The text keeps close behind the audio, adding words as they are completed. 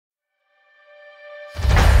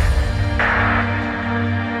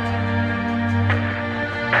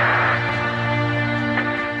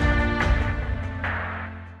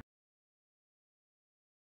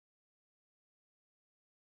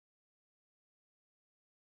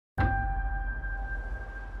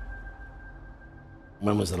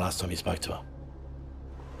When was the last time you spoke to her?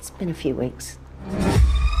 It's been a few weeks.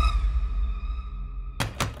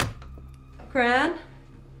 Gran?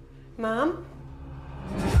 Mom?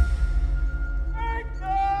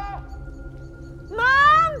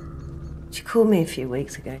 Mom! She called me a few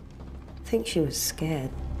weeks ago. I think she was scared.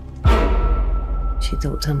 She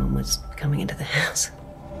thought someone was coming into the house.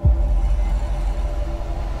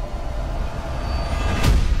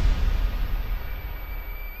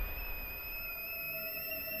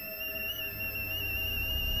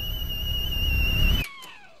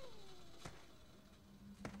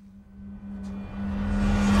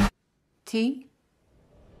 Tea?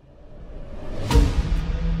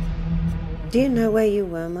 Do you know where you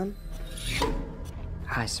were, Mum?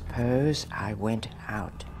 I suppose I went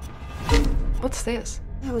out. What's this?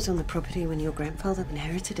 I was on the property when your grandfather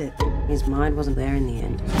inherited it. His mind wasn't there in the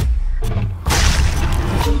end.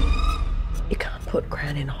 You can't put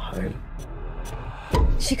Gran in a home.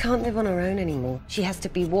 She can't live on her own anymore. She has to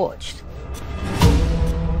be watched.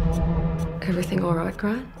 Everything all right,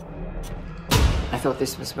 Gran? I thought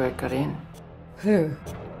this was where it got in. Who?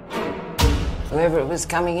 Whoever it was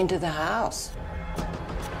coming into the house.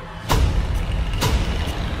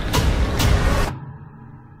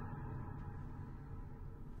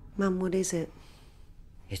 Mum, what is it?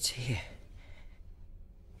 It's here.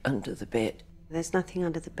 Under the bed. There's nothing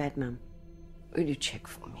under the bed, Mum. Will you check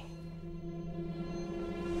for me?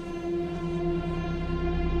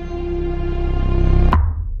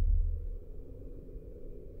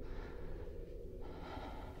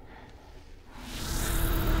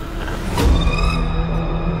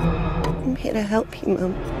 I'm here to help you,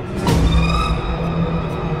 Mum.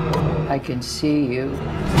 I can see you.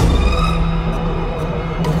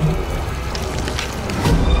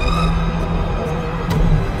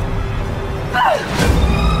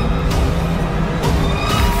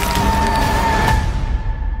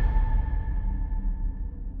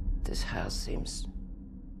 This house seems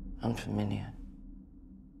unfamiliar.